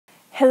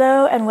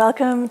Hello and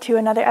welcome to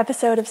another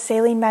episode of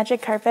Sailing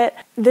Magic Carpet.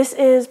 This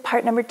is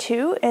part number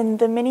 2 in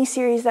the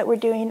mini-series that we're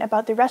doing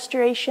about the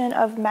restoration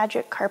of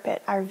Magic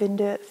Carpet, our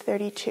Winde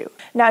 32.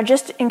 Now,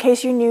 just in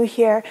case you're new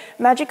here,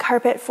 Magic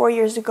Carpet 4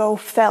 years ago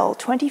fell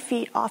 20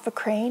 feet off a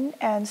crane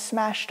and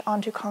smashed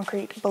onto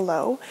concrete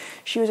below.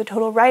 She was a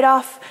total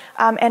write-off,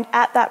 and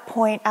at that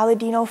point,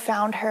 Aladino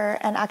found her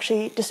and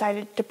actually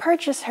decided to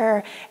purchase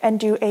her and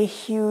do a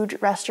huge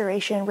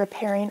restoration,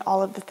 repairing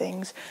all of the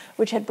things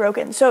which had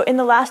broken. So in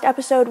the last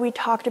episode, we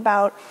talked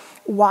about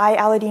why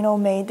Aladino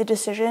made the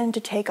decision to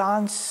take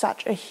on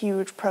such a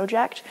huge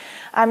project.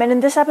 And in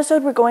this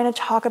episode, we're going to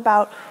talk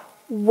about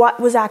what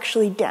was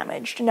actually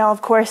damaged. Now,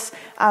 of course,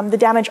 the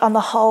damage on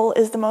the hull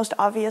is the most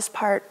obvious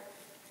part,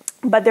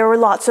 but there were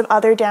lots of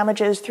other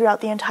damages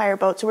throughout the entire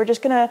boat. So we're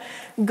just going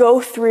to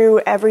go through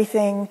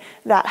everything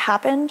that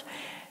happened.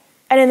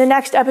 And in the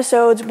next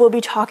episodes, we'll be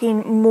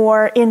talking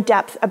more in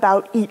depth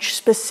about each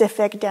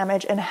specific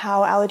damage and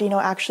how Aladino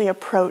actually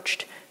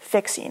approached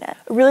fixing it.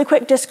 A really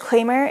quick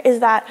disclaimer is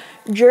that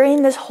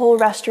during this whole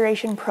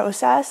restoration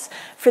process,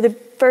 for the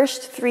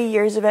first 3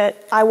 years of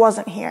it, I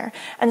wasn't here.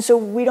 And so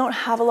we don't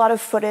have a lot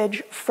of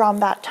footage from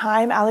that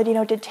time.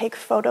 Aladino did take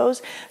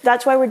photos.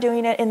 That's why we're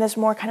doing it in this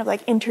more kind of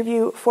like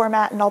interview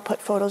format, and I'll put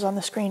photos on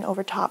the screen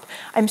over top.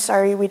 I'm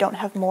sorry we don't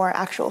have more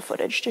actual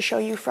footage to show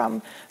you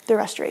from the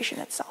restoration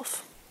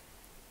itself.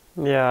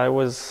 Yeah, I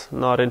was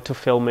not into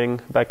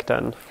filming back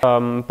then.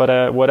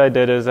 But what I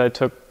did is I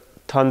took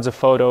tons of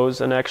photos,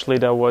 and actually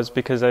that was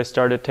because I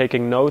started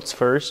taking notes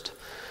first,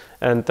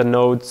 and the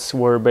notes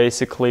were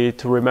basically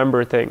to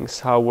remember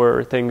things. How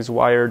were things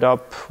wired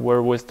up?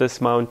 Where was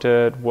this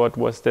mounted? What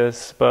was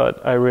this?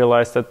 But I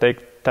realized that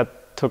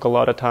that took a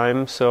lot of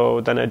time, so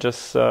then I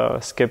just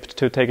skipped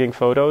to taking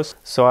photos.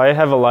 So I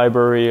have a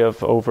library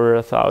of over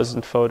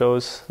 1,000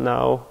 photos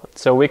now,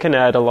 so we can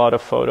add a lot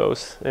of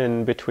photos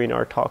in between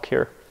our talk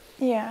here.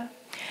 Yeah.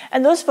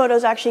 And those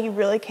photos actually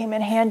really came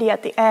in handy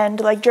at the end.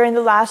 Like during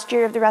the last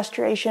year of the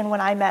restoration, when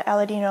I met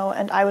Aladino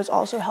and I was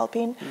also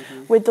helping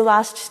with the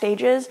last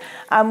stages,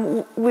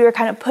 we were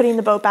kind of putting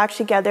the boat back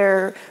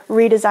together,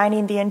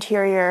 redesigning the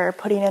interior,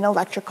 putting in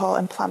electrical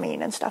and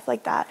plumbing and stuff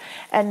like that.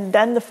 And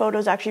then the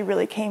photos actually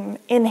really came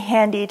in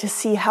handy to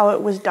see how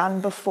it was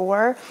done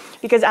before,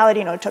 because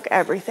Aladino took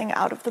everything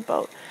out of the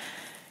boat.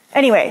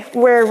 Anyway,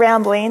 we're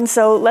rambling,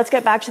 so let's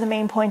get back to the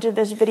main point of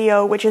this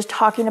video, which is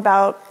talking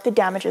about the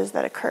damages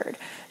that occurred.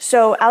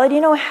 So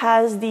Aladino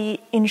has the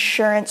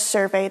insurance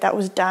survey that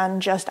was done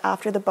just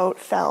after the boat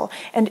fell.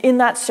 And in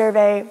that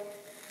survey,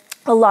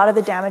 a lot of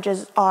the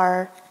damages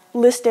are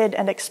listed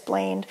and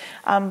explained.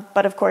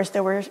 But of course,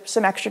 there were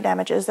some extra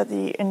damages that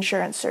the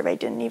insurance survey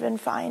didn't even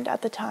find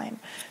at the time.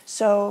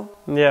 So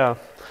yeah,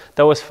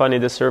 that was funny.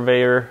 The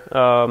surveyor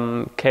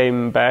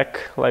came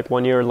back like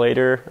 1 year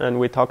later,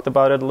 and we talked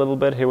about it a little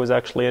bit. He was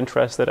actually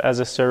interested as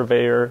a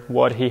surveyor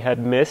what he had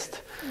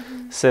missed,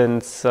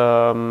 since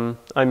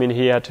I mean,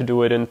 he had to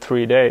do it in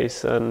 3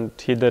 days, and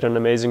he did an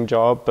amazing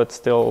job, but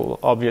still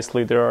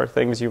obviously there are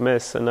things you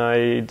miss, and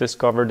I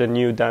discovered a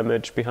new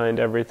damage behind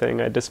everything.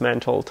 I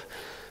dismantled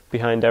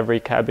behind every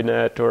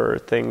cabinet or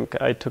thing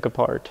I took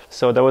apart.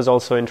 So that was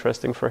also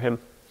interesting for him.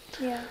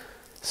 yeah.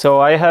 So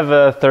I have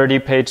a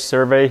 30-page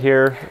survey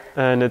here,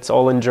 and it's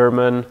all in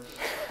German.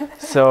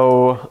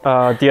 So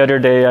the other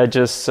day I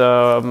just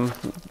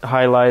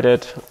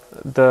highlighted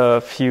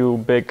the few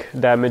big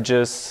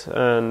damages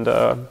and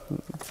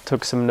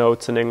took some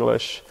notes in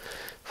English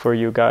for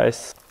you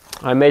guys.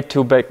 I made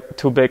two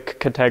big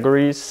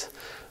categories.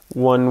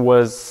 One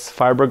was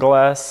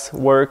fiberglass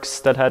works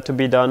that had to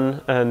be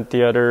done, and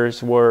the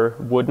others were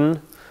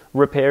wooden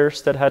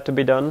repairs that had to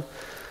be done.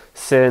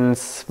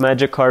 Since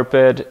Magic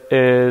Carpet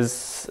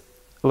is,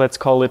 let's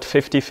call it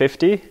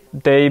 50-50,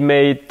 they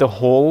made the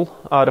hull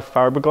out of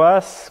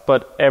fiberglass,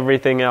 but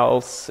everything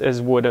else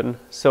is wooden.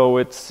 So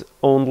it's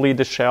only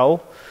the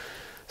shell,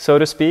 so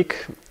to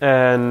speak.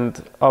 And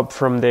up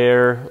from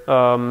there,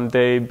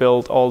 they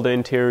built all the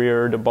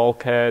interior, the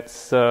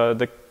bulkheads,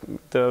 the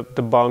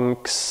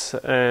bunks,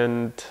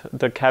 and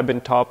the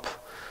cabin top,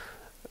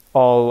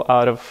 all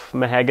out of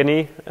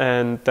mahogany,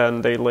 and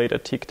then they laid a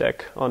teak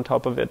deck on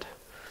top of it.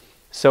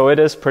 So it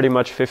is pretty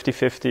much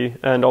 50-50,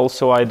 and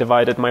also I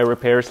divided my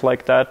repairs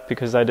like that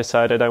because I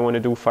decided I want to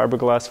do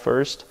fiberglass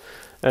first,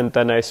 and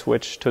then I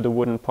switched to the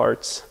wooden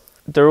parts.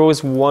 There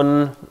was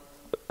one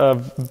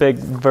big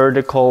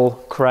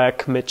vertical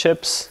crack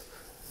midships,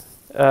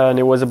 and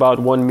it was about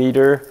 1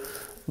 meter.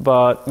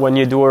 But when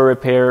you do a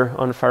repair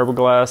on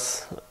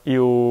fiberglass,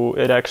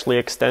 it actually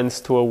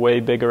extends to a way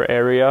bigger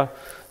area.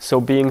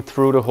 So being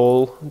through the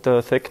hole,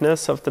 the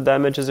thickness of the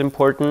damage is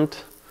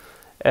important,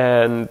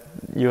 and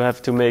you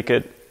have to make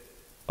it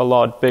a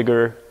lot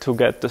bigger to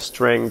get the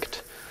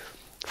strength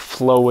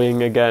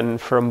flowing again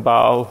from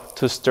bow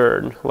to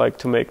stern, like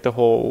to make the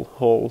whole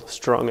hole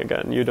strong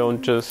again. You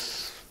don't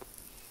just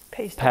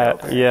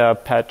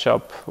patch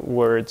up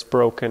where it's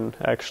broken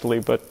actually,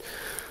 but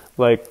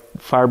like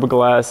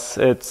fiberglass,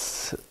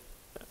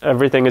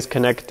 everything is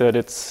connected.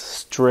 It's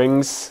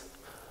strings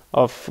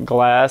of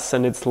glass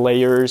and it's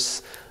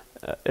layers,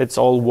 it's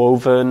all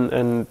woven,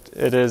 and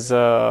it is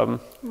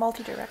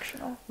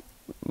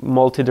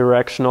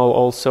multi-directional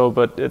also,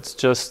 but it's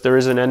just, there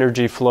is an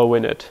energy flow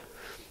in it.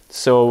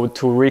 So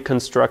to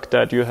reconstruct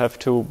that, you have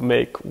to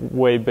make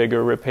way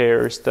bigger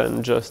repairs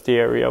than just the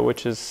area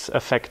which is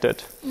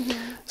affected.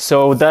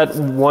 So that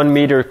 1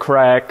 meter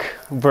crack,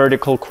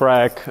 vertical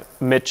crack,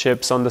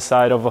 midships on the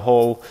side of a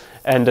hole,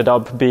 ended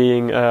up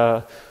being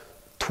a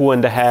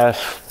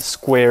 2.5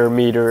 square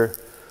meter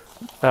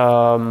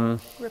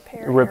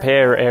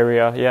repair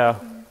area. Yeah.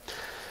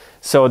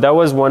 So that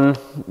was one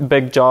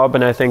big job,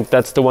 and I think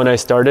that's the one I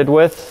started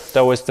with.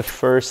 That was the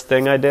first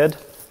thing I did.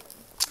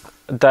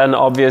 Then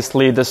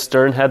obviously the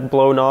stern had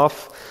blown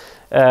off,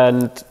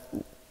 and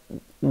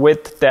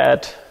with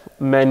that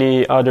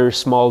many other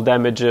small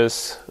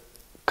damages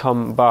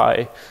come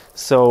by.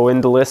 So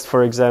in the list,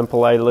 for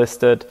example, I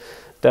listed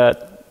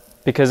that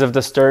because of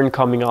the stern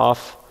coming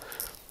off,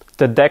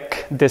 the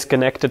deck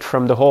disconnected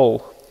from the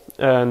hull,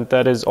 and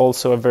that is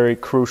also a very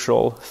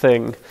crucial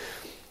thing.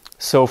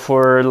 So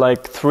for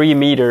like 3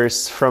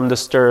 meters from the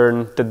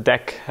stern, the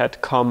deck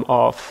had come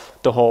off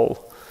the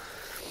hull.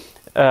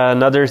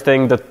 Another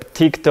thing, the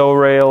teak tow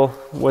rail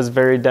was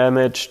very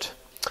damaged.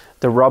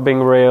 The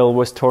rubbing rail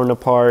was torn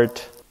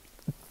apart.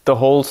 The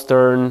whole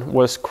stern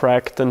was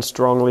cracked and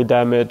strongly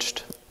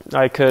damaged.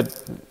 I could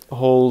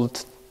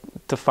hold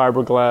the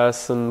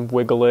fiberglass and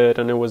wiggle it,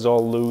 and it was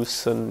all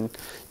loose, and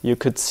you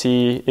could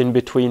see in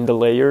between the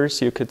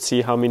layers, you could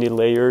see how many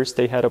layers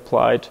they had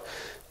applied.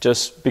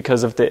 Just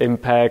because of the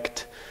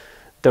impact,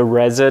 the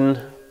resin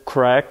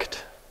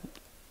cracked,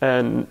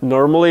 and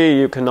normally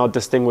you cannot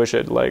distinguish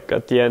it. Like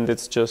at the end,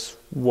 it's just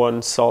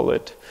one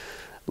solid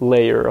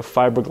layer of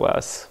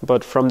fiberglass,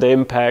 but from the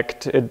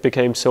impact it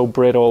became so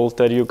brittle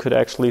that you could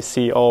actually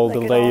see all the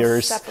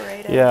layers.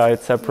 Yeah,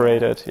 it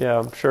separated. Yeah,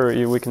 I'm sure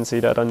we can see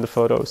that on the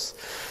photos.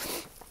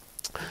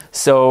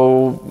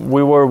 So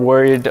we were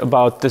worried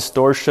about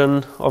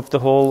distortion of the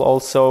hull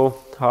also.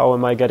 How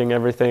am I getting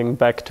everything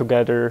back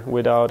together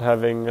without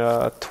having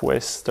a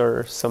twist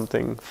or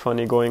something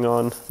funny going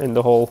on in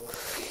the hull?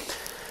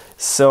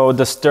 So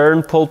the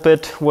stern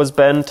pulpit was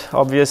bent,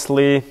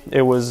 obviously.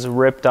 It was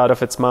ripped out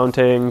of its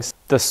mountings.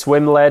 The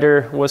swim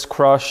ladder was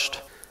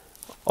crushed.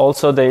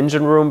 Also the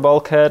engine room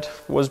bulkhead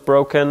was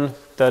broken.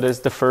 That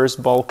is the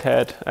first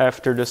bulkhead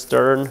after the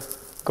stern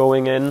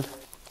going in.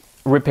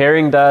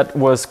 Repairing that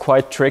was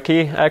quite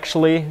tricky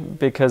actually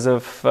because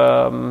of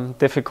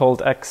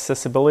difficult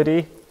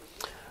accessibility.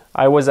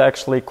 I was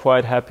actually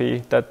quite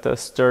happy that the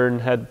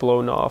stern had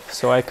blown off,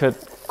 so I could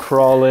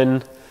crawl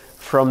in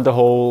from the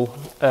hole,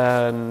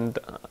 and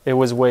it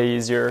was way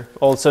easier.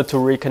 Also to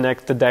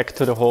reconnect the deck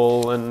to the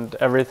hull, and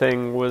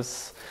everything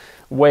was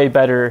way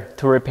better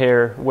to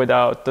repair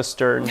without the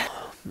stern.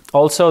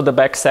 Also the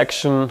back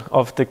section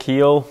of the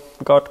keel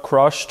got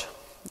crushed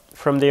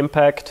from the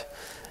impact,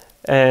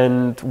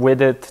 and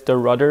with it the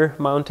rudder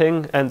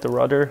mounting and the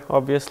rudder,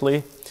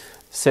 obviously,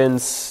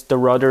 since the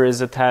rudder is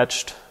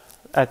attached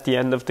at the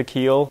end of the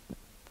keel.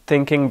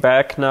 Thinking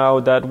back now,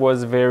 that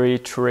was very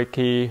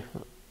tricky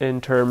in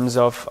terms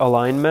of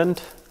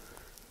alignment,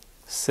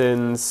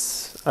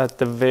 since at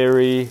the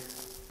very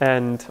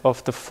end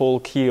of the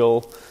full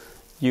keel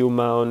you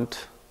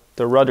mount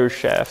the rudder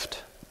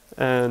shaft,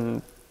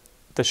 and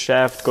the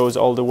shaft goes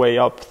all the way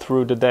up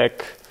through the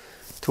deck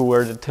to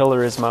where the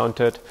tiller is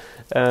mounted,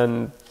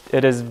 and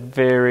it is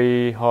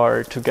very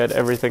hard to get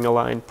everything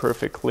aligned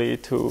perfectly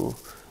to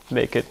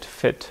make it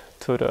fit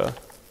to the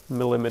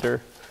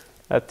millimeter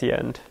at the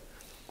end.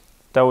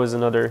 That was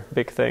another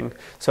big thing.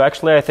 So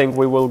actually I think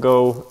we will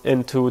go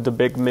into the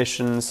big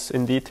missions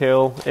in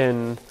detail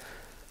in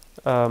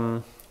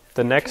the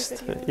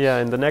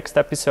next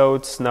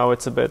episodes. Now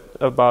it's a bit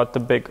about the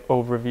big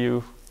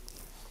overview.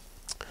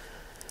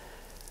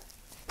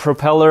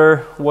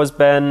 Propeller was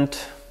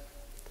bent.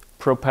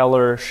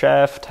 Propeller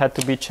shaft had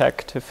to be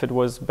checked if it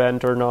was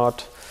bent or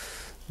not.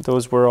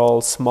 Those were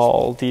all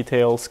small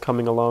details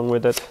coming along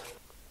with it.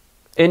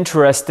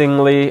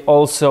 Interestingly,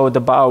 also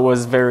the bow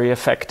was very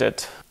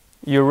affected.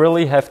 You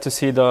really have to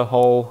see the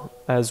hull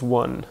as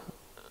one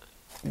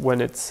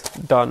when it's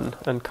done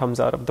and comes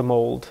out of the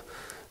mold.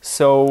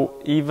 So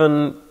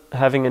even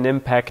having an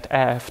impact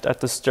aft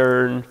at the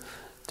stern,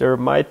 there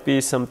might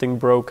be something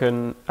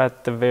broken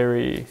at the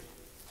very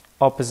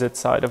opposite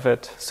side of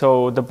it.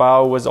 So the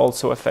bow was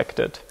also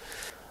affected.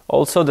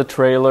 Also the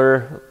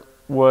trailer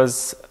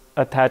was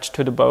attached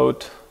to the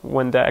boat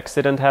when the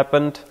accident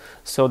happened,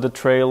 so the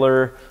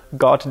trailer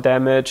got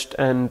damaged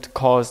and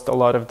caused a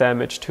lot of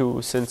damage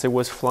too, since it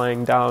was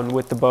flying down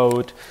with the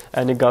boat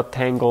and it got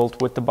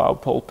tangled with the bow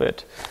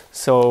pulpit.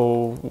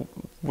 So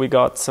we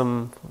got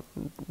some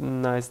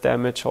nice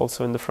damage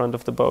also in the front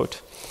of the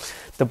boat.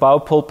 The bow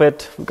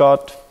pulpit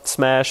got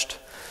smashed.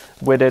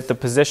 With it, the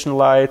position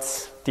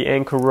lights, the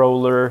anchor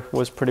roller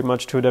was pretty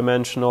much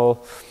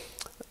two-dimensional.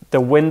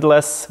 The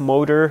windlass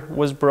motor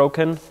was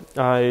broken.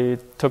 I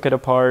took it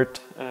apart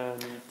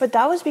and But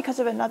that was because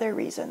of another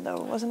reason, though,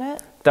 wasn't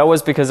it? That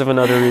was because of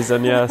another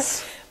reason,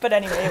 yes. But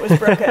anyway, it was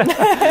broken.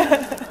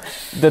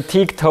 The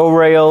teak tow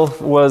rail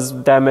was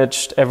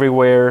damaged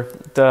everywhere.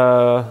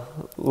 The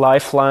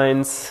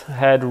lifelines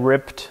had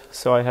ripped,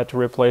 so I had to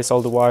replace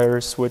all the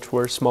wires, which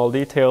were small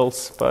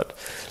details, but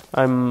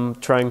I'm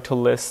trying to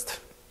list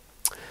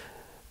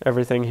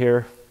everything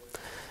here.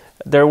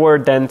 There were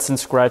dents and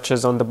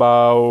scratches on the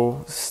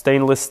bow.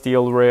 Stainless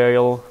steel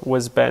rail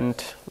was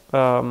bent.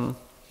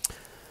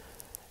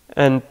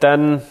 And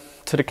then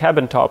to the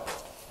cabin top.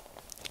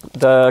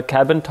 The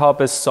cabin top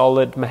is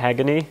solid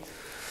mahogany.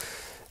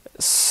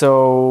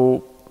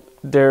 So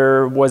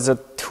there was a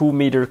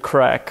 2-meter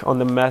crack on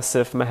the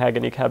massive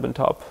mahogany cabin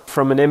top.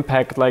 From an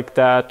impact like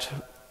that,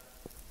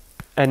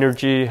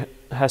 energy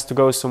has to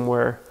go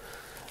somewhere.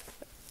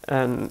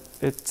 And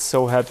it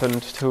so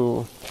happened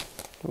to,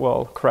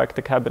 well, crack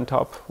the cabin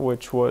top,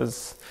 which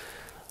was,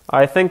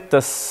 I think,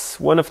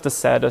 one of the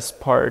saddest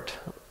part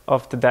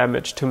of the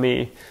damage to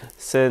me,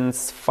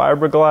 since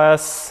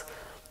fiberglass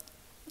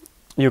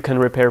you can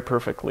repair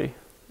perfectly,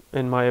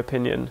 in my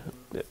opinion.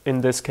 In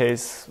this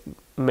case,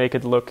 make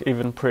it look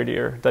even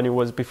prettier than it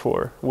was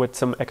before with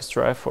some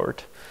extra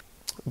effort.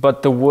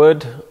 But the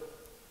wood,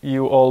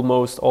 you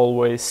almost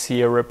always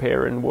see a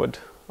repair in wood,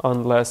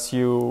 unless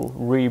you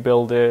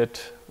rebuild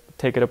it,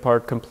 take it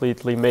apart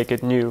completely, make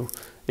it new.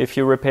 If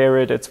you repair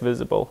it, it's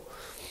visible.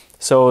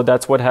 So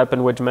that's what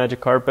happened with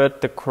Magic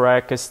Carpet. The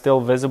crack is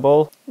still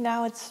visible.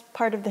 Now it's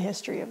part of the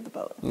history of the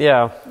boat.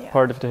 Yeah,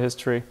 part of the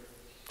history.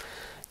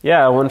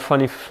 Yeah, one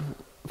funny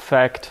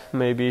fact,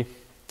 maybe.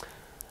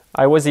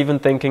 I was even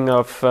thinking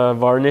of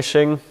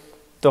varnishing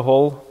the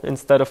hull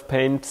instead of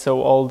paint,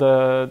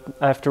 so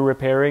after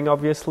repairing,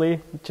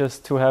 obviously,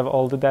 just to have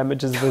all the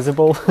damages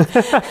visible.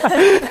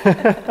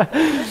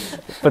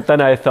 But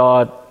then I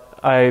thought,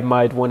 I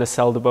might want to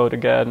sell the boat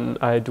again,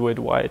 I do it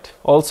white.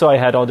 Also, I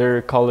had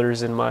other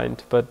colors in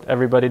mind, but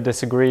everybody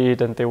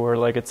disagreed and they were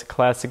like, it's a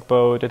classic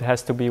boat, it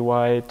has to be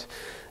white,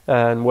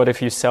 and what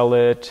if you sell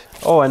it?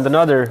 Oh, and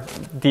another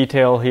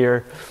detail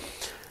here.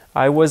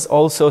 I was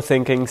also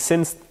thinking,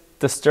 since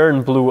the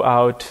stern blew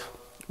out,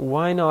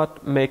 why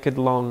not make it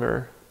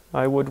longer?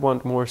 I would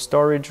want more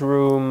storage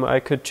room, I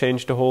could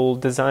change the whole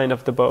design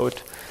of the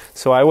boat.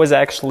 So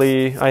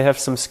I have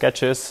some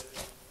sketches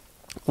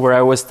where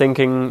I was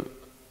thinking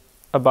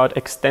about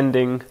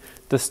extending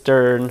the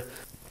stern,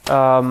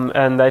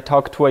 and I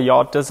talked to a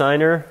yacht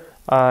designer.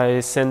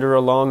 I sent her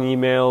a long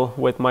email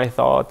with my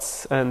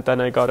thoughts, and then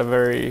I got a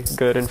very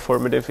good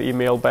informative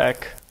email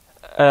back.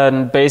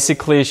 And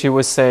basically she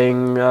was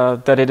saying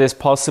that it is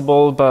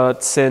possible,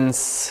 but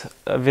since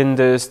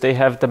Windus, they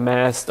have the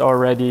mast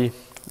already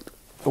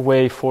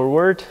way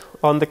forward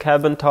on the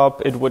cabin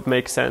top, it would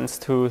make sense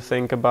to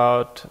think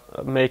about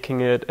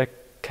making it a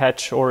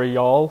catch or a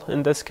yawl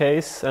in this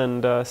case,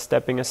 and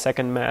stepping a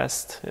second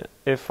mast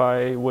if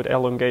I would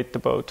elongate the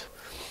boat.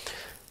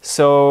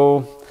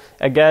 So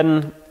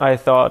again, I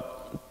thought,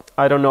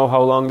 I don't know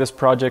how long this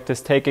project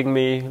is taking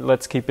me,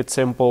 let's keep it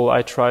simple.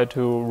 I try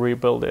to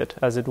rebuild it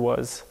as it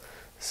was.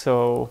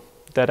 So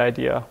that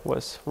idea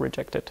was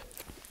rejected.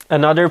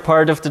 Another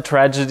part of the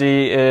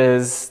tragedy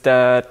is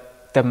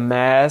that the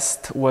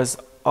mast was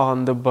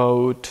on the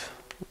boat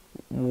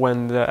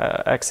when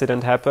the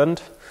accident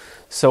happened.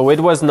 So it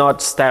was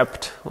not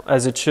stepped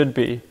as it should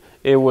be.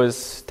 It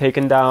was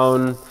taken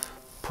down,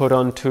 put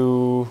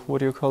onto, what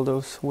do you call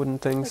those wooden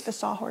things? Like the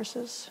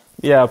sawhorses.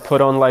 Yeah,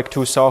 put on like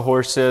 2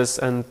 sawhorses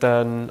and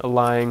then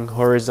lying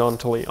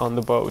horizontally on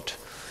the boat,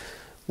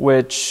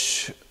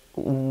 which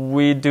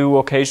we do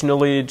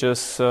occasionally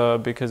just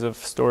because of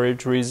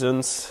storage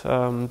reasons.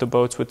 The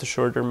boats with the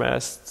shorter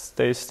masts,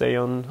 they stay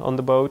on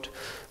the boat.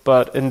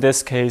 But in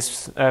this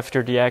case,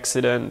 after the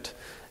accident,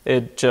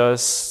 it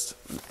just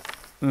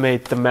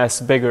made the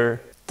mess bigger.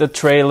 The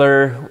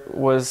trailer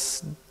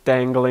was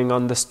dangling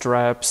on the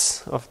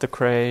straps of the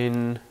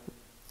crane.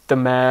 The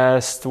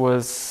mast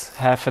was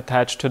half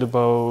attached to the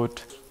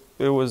boat.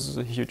 It was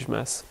a huge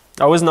mess.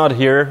 I was not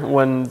here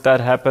when that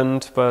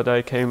happened, but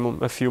I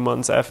came a few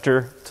months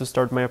after to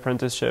start my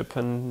apprenticeship,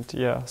 and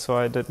yeah, so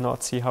I did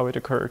not see how it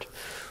occurred,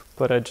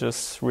 but I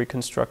just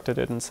reconstructed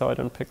it and saw it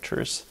on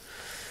pictures.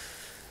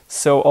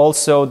 So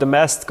also the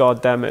mast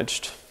got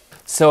damaged.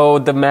 So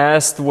the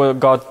mast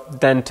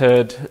got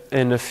dented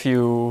in a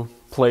few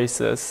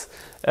places,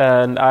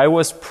 and I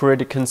was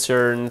pretty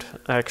concerned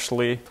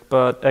actually.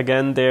 But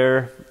again,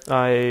 there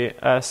I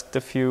asked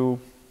a few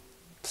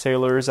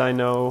sailors I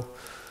know.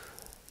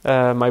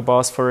 My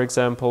boss, for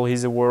example,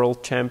 he's a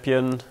world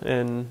champion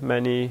in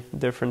many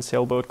different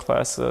sailboat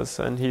classes,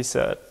 and he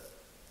said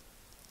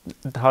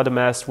how the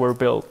masts were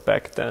built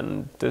back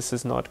then, this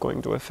is not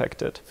going to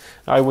affect it.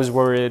 I was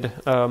worried,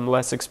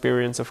 less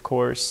experience of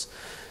course,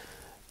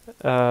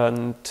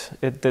 and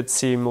it did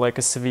seem like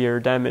a severe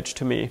damage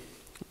to me.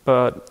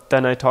 But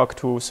then I talked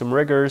to some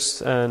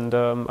riggers, and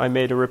I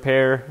made a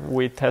repair.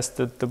 We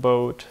tested the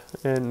boat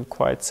in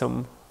quite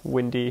some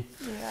windy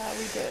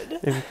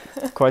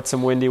quite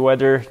some windy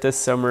weather this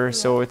summer,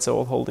 so it's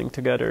all holding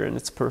together and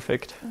it's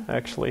perfect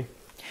actually.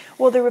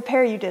 Well, the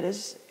repair you did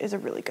is a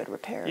really good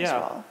repair as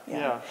well.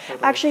 Yeah,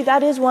 totally. Actually,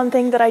 that is one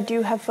thing that I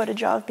do have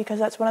footage of, because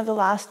that's one of the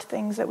last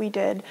things that we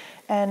did,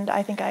 and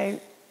I think I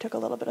took a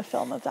little bit of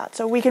film of that.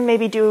 So we can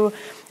maybe do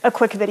a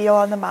quick video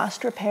on the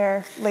mast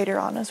repair later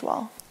on as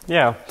well.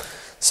 Yeah.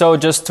 So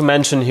just to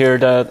mention here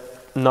that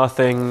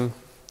nothing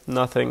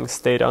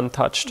stayed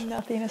untouched.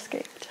 Nothing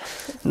escaped.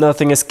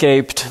 Nothing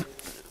escaped.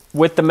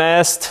 With the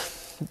mast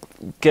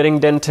getting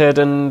dented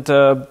and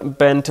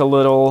bent a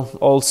little,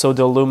 also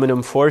the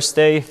aluminum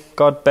forestay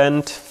got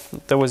bent.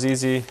 That was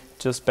easy,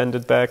 just bend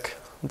it back.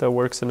 That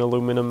works in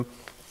aluminum,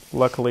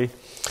 luckily.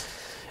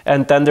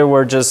 And then there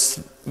were just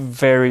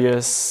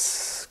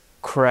various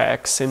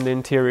cracks in the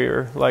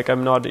interior. Like,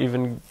 I'm not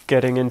even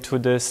getting into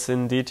this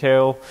in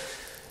detail.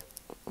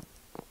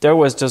 There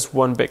was just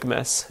one big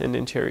mess in the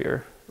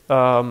interior.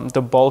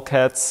 The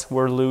bulkheads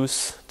were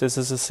loose. This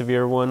is a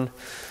severe one.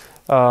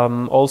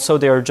 Also,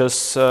 they are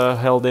just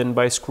held in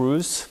by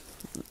screws.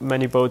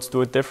 Many boats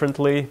do it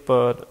differently,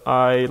 but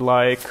I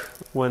like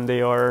when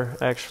they are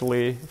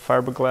actually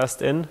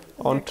fiberglassed in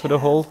onto the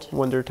hull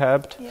when they're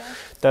tabbed. Yeah.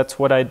 That's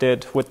what I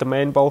did with the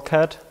main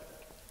bulkhead.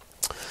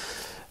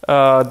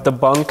 The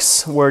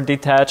bunks were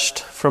detached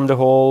from the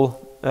hull,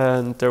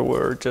 and there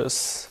were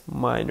just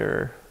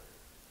minor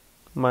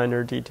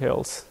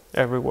details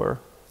everywhere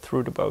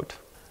through the boat.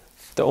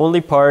 The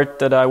only part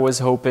that I was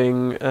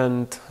hoping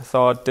and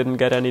thought didn't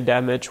get any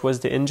damage was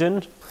the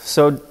engine.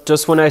 So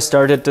just when I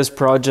started this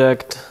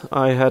project,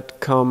 I had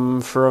come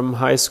from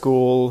high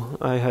school,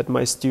 I had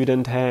my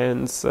student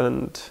hands,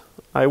 and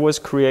I was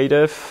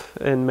creative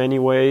in many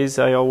ways.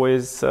 I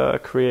always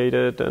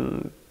created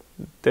and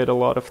did a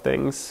lot of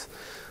things,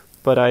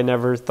 but I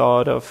never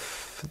thought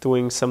of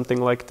doing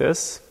something like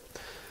this.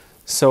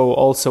 So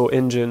also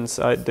engines,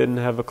 I didn't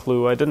have a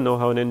clue. I didn't know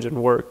how an engine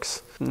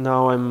works.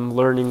 Now I'm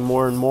learning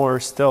more and more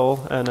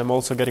still, and I'm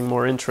also getting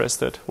more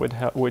interested,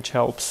 which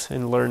helps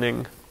in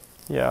learning.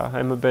 Yeah,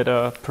 I'm a bit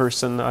a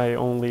person, I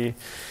only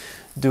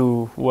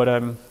do what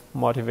I'm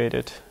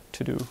motivated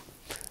to do.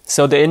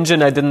 So the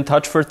engine I didn't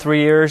touch for 3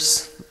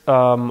 years.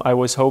 I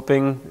was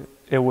hoping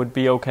it would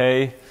be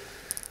okay.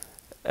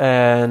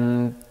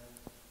 And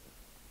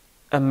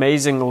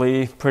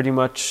amazingly, pretty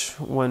much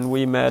when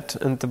we met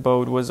and the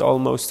boat was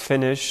almost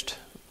finished,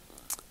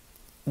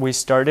 we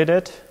started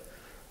it,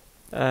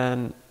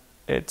 and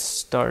it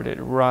started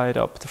right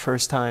up the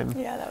first time.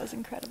 Yeah, that was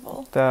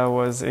incredible. That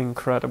was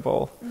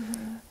incredible.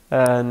 Mm-hmm.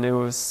 And it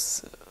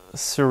was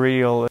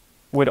surreal.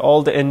 With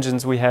all the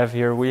engines we have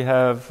here, we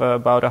have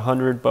about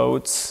 100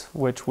 boats,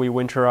 which we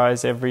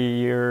winterize every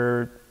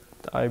year.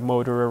 I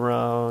motor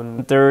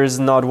around. There is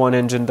not one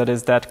engine that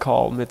is that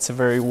calm. It's a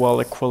very well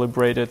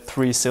equilibrated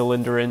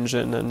 3-cylinder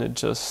engine, and it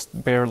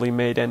just barely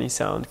made any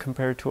sound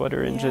compared to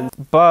other engines.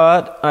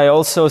 But I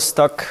also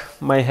stuck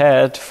my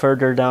head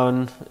further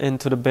down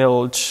into the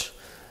bilge,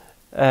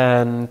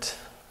 and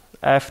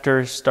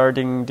after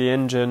starting the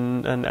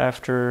engine and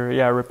after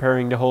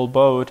repairing the whole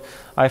boat,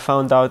 I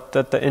found out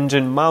that the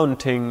engine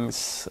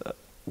mountings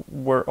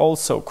were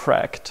also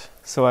cracked.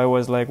 So I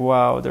was like,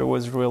 wow, there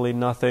was really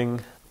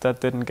nothing that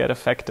didn't get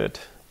affected.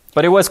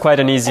 But it was quite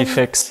an easy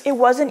fix. It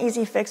was an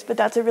easy fix, but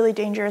that's a really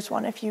dangerous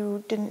one if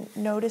you didn't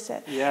notice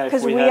it. Yeah,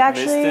 because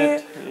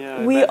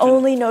we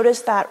only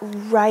noticed that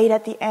right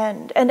at the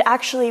end. And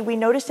actually, we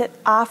noticed it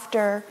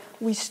after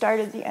we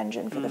started the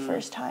engine for the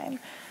first time.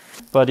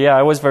 But yeah,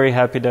 I was very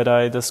happy that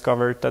I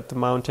discovered that the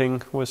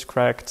mounting was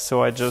cracked,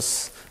 so I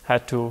just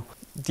had to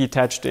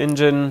detach the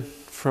engine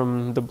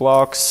from the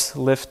blocks,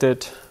 lift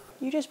it.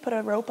 You just put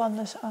a rope on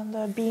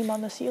the beam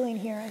on the ceiling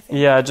here, I think.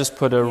 Yeah, I just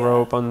put a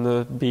rope on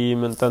the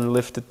beam and then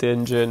lifted the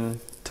engine,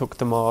 took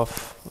them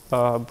off,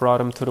 brought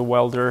them to the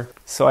welder.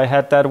 So I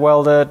had that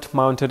welded,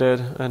 mounted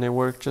it, and it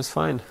worked just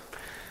fine.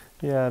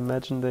 Yeah,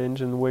 imagine the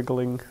engine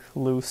wiggling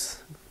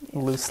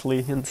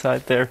loosely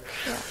inside there.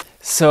 Yeah.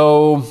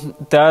 So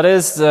that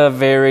is a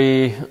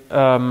very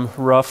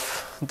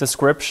rough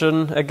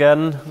description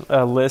again,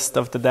 a list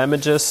of the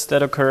damages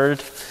that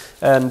occurred.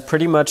 And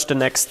pretty much the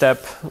next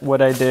step,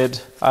 what I did,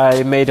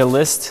 I made a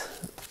list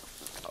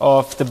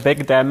of the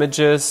big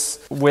damages.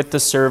 With the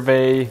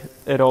survey,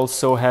 it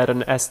also had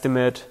an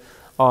estimate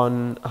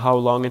on how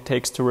long it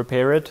takes to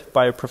repair it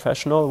by a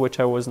professional, which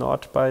I was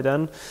not by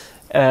then,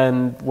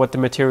 and what the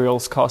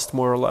materials cost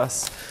more or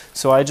less.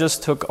 So I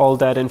just took all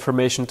that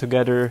information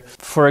together.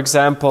 For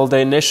example, the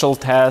initial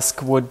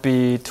task would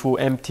be to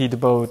empty the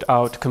boat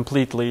out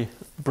completely,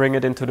 bring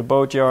it into the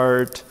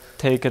boatyard,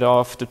 take it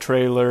off the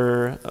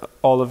trailer,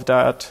 all of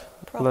that,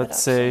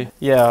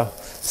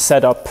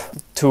 set up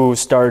to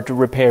start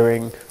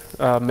repairing,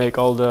 make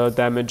all the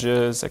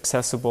damages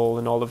accessible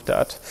and all of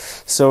that.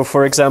 So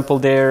for example,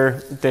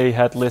 there they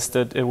had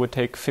listed it would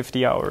take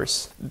 50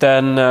 hours.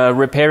 Then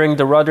repairing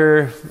the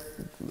rudder,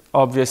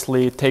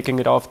 obviously taking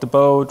it off the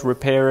boat,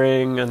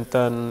 repairing, and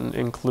then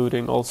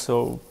including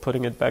also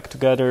putting it back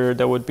together,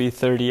 that would be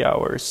 30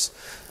 hours.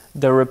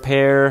 The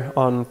repair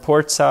on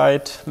port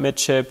side,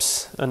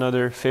 midships,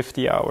 another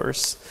 50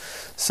 hours.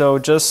 So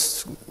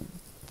just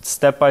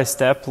step by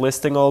step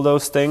listing all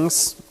those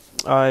things,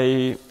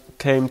 I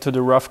came to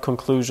the rough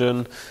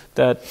conclusion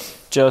that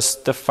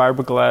just the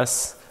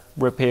fiberglass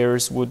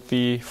repairs would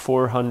be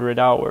 400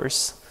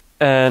 hours.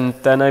 And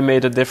then I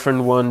made a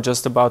different one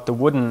just about the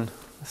wooden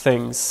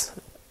things,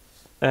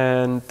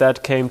 and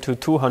that came to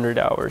 200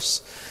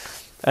 hours.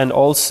 And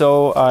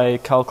also I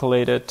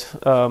calculated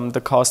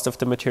the cost of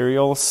the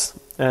materials,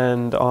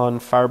 and on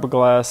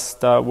fiberglass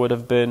that would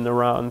have been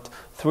around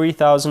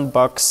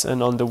 $3,000,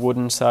 and on the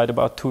wooden side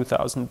about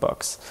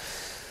 $2,000.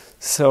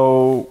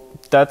 So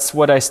that's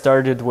what I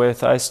started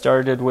with. I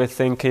started with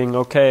thinking,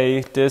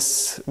 okay,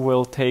 this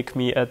will take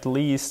me at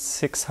least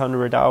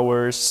 600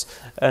 hours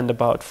and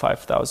about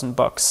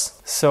 $5,000.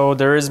 So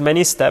there is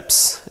many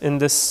steps in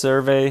this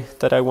survey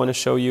that I want to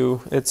show you.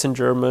 It's in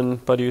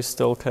German, but you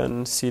still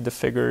can see the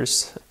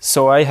figures.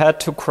 So I had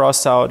to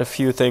cross out a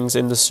few things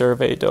in the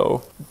survey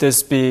though.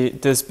 This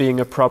being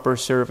a proper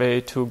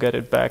survey to get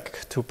it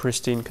back to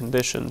pristine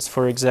conditions.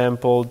 For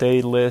example,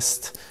 they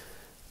list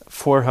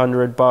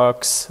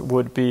 $400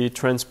 would be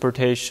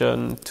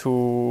transportation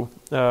to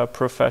a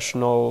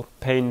professional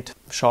paint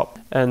shop,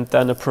 and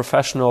then a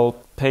professional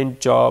paint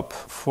job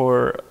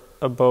for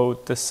a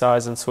boat this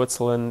size in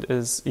Switzerland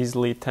is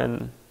easily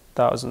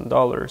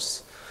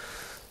 $10,000.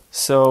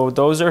 So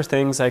those are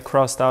things I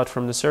crossed out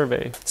from the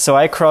survey. So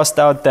I crossed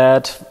out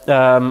that,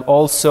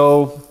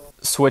 also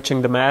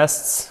switching the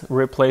masts,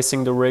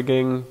 replacing the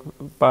rigging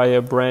by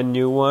a brand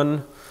new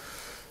one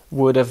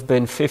would have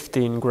been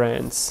 15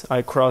 grand.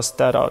 I crossed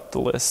that out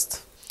the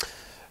list.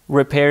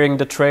 Repairing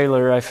the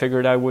trailer, I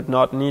figured I would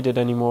not need it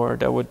anymore.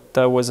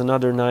 That was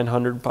another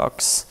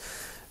 $900.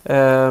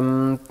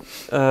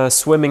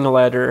 Swimming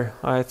ladder,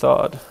 I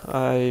thought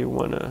I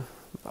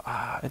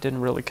didn't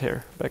really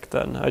care back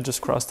then. I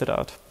just crossed it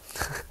out.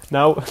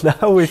 now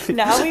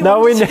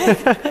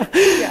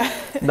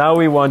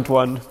we want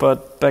one,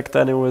 but back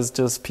then it was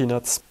just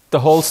peanuts. The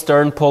whole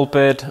stern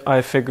pulpit,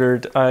 I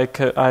figured I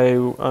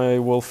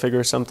will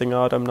figure something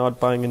out. I'm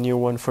not buying a new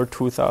one for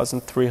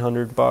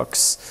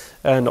 $2,300,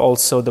 and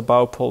also the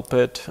bow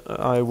pulpit,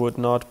 I would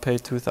not pay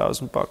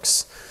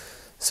 $2,000.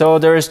 So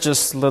there's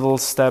just little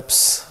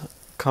steps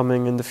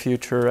coming in the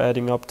future,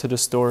 adding up to the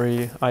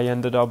story. I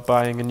ended up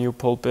buying a new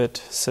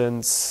pulpit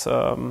since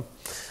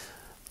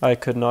I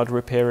could not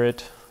repair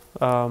it,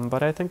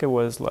 but I think it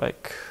was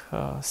like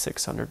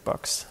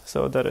 $600.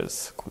 So that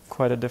is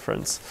quite a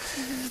difference.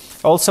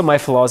 Also, my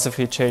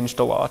philosophy changed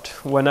a lot.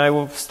 When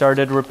I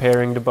started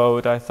repairing the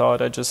boat, I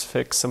thought I'd just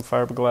fix some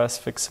fiberglass,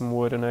 fix some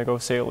wood, and I go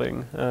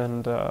sailing.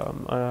 And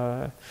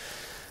I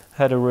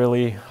had a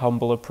really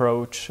humble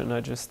approach, and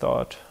I just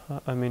thought,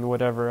 I mean,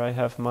 whatever, I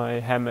have my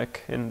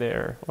hammock in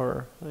there,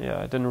 or yeah,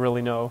 I didn't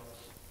really know.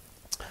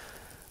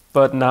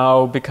 But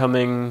now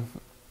becoming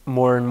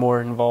more and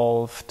more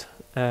involved,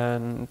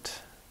 and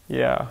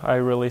yeah, I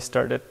really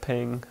started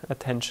paying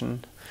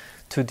attention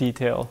to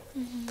detail.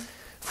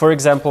 For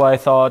example, I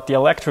thought the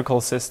electrical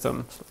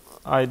system.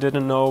 I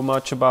didn't know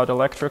much about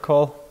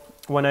electrical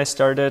when I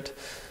started,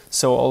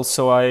 so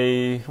also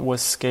I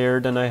was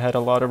scared, and I had a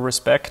lot of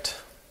respect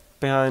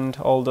behind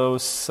all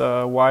those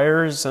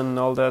wires and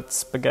all that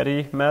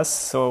spaghetti mess.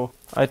 So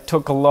I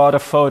took a lot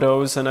of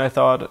photos, and I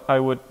thought I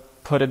would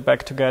put it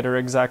back together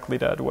exactly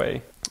that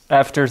way.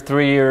 After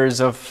 3 years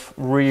of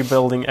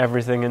rebuilding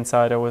everything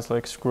inside, I was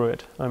like, screw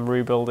it, I'm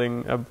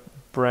rebuilding a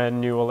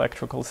brand new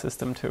electrical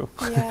system too.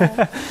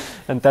 Yeah.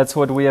 And that's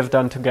what we have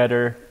done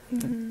together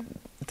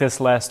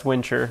this last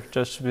winter,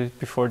 just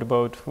before the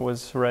boat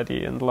was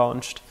ready and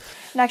launched.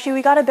 And actually,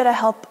 we got a bit of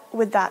help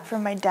with that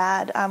from my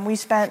dad. We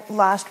spent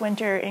last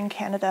winter in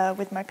Canada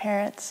with my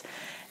parents,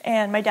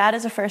 and my dad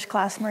is a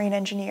first-class marine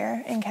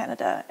engineer in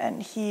Canada,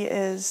 and he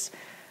is,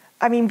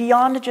 I mean,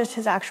 beyond just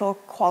his actual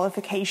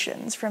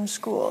qualifications from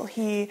school,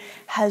 he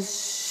has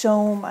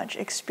so much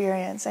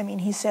experience. I mean,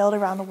 he sailed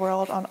around the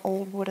world on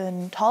old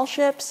wooden tall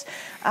ships.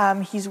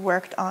 He's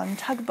worked on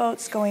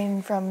tugboats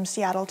going from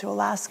Seattle to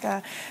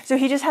Alaska. So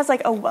he just has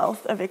like a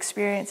wealth of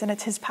experience, and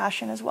it's his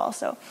passion as well.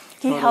 So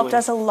he helped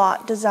us a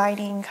lot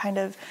designing kind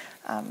of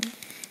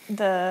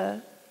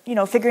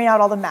figuring out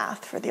all the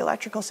math for the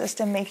electrical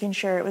system, making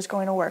sure it was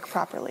going to work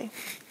properly.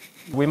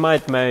 We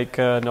might make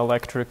an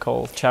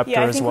electrical chapter as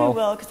well. Yeah, I think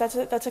we will,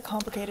 because that's a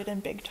complicated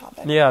and big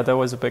topic. Yeah, that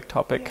was a big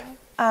topic.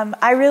 Yeah.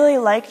 I really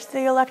liked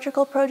the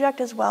electrical project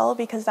as well,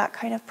 because that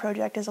kind of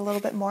project is a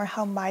little bit more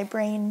how my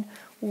brain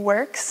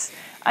works.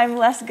 I'm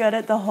less good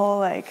at the whole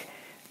like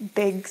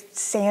big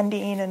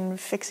sanding and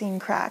fixing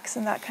cracks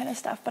and that kind of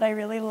stuff, but I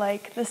really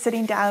like the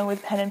sitting down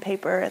with pen and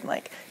paper and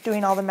like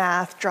doing all the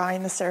math,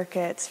 drawing the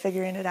circuits,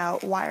 figuring it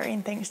out,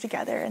 wiring things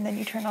together, and then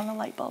you turn on the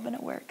light bulb and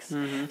it works.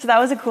 So that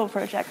was a cool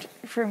project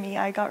for me.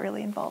 I got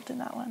really involved in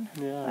that one.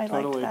 Yeah, I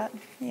totally. liked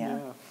that. Yeah.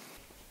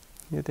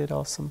 You did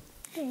awesome.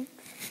 Thanks.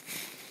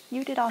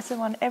 You did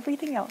awesome on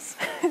everything else.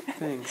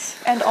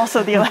 Thanks. And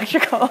also the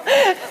electrical.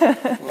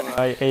 Well,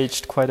 I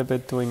aged quite a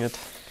bit doing it.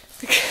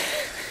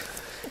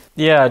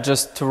 Yeah,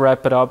 just to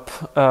wrap it up,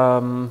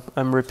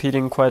 I'm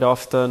repeating quite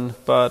often,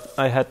 but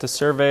I had the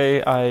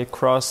survey. I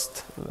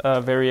crossed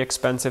very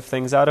expensive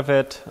things out of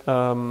it.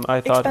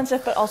 I thought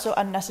expensive, but also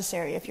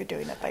unnecessary if you're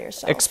doing it by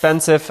yourself.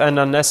 Expensive and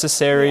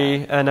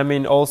unnecessary, and I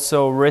mean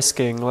also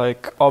risking.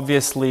 Like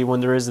obviously,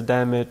 when there is a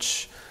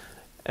damage,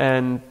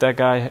 and that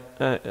guy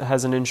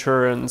has an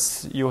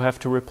insurance, you have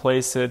to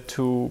replace it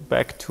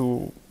back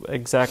to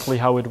exactly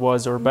how it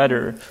was or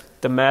better.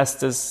 The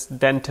mast is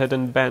dented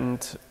and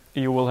bent.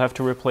 You will have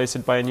to replace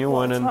it by a new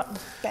one. It's and not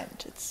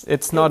bent.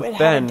 It's not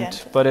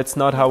bent, but it's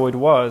not how it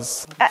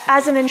was.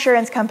 As an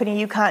insurance company,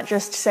 you can't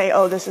just say,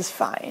 "Oh, this is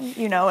fine,"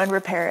 and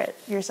repair it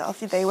yourself.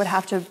 They would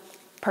have to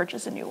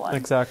purchase a new one.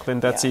 Exactly,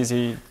 and that's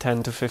easy,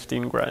 10 to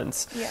 15 grand.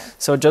 Yeah.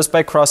 So just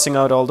by crossing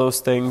out all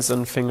those things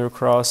and finger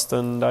crossed,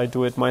 and I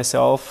do it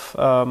myself.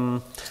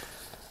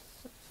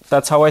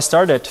 That's how I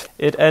started.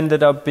 It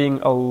ended up being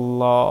a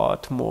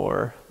lot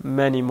more,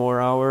 many more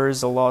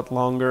hours, a lot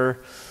longer.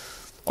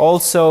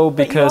 Also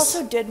because... But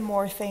you also did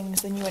more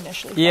things than you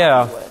initially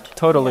thought you would.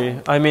 Totally.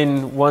 Yeah. I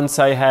mean, once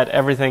I had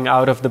everything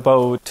out of the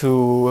boat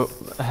to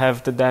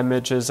have the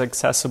damages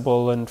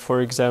accessible and,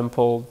 for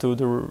example, do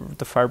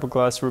the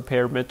fiberglass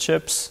repair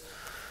midships,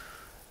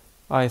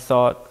 I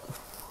thought,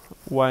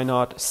 why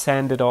not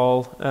sand it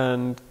all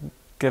and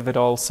give it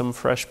all some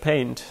fresh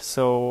paint.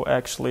 So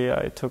actually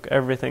I took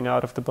everything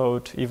out of the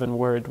boat, even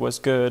where it was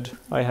good.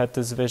 I had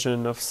this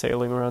vision of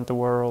sailing around the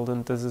world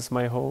and this is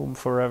my home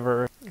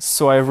forever.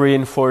 So I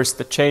reinforced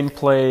the chain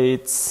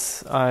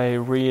plates, I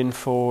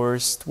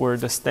reinforced where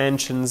the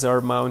stanchions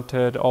are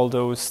mounted, all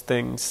those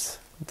things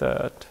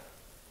that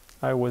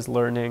I was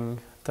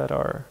learning that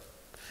are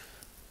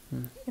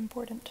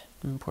important.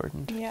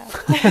 Yeah.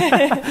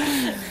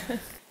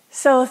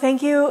 So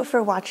thank you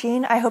for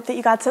watching. I hope that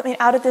you got something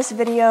out of this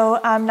video.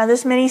 Now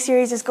this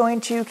mini-series is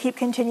going to keep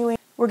continuing.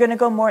 We're going to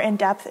go more in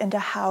depth into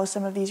how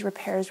some of these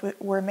repairs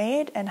were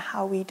made and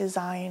how we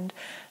designed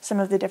some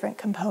of the different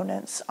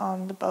components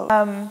on the boat.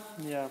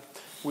 Yeah,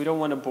 we don't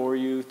want to bore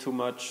you too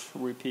much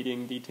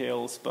repeating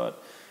details,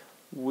 but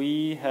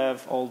we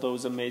have all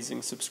those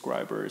amazing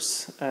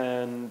subscribers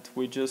and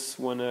we just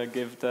want to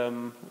give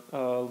them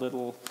a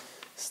little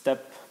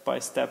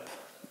step-by-step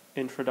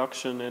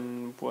introduction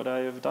in what I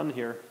have done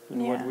here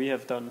and what we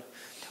have done.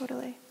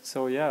 Totally.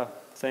 So yeah,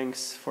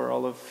 thanks for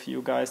all of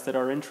you guys that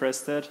are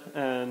interested,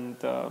 and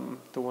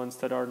the ones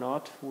that are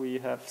not, we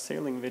have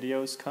sailing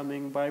videos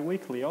coming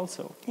bi-weekly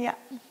also. Yeah,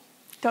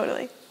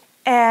 totally.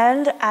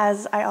 And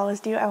as I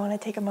always do, I want to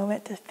take a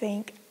moment to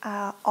thank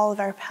all of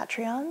our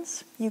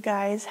Patreons. You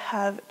guys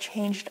have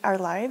changed our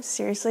lives,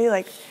 seriously.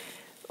 Like,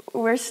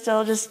 we're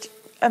still just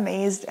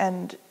amazed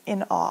and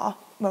in awe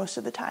most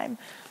of the time.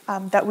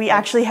 That we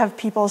actually have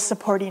people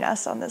supporting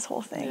us on this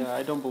whole thing. Yeah,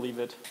 I don't believe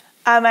it.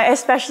 I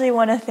especially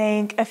want to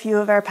thank a few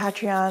of our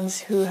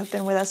Patreons who have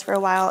been with us for a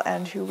while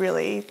and who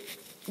really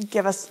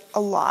give us a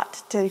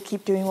lot to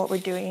keep doing what we're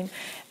doing.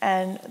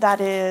 And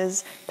that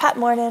is Pat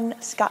Morton,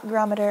 Scott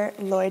Grometer,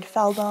 Lloyd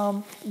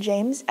Feldbaum,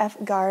 James F.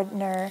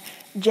 Gardner,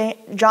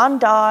 John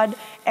Dodd,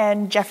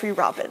 and Jeffrey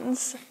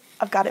Robbins.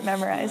 I've got it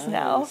memorized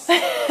now.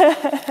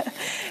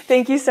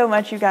 Thank you so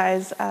much, you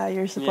guys.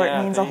 Your support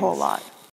means a whole lot.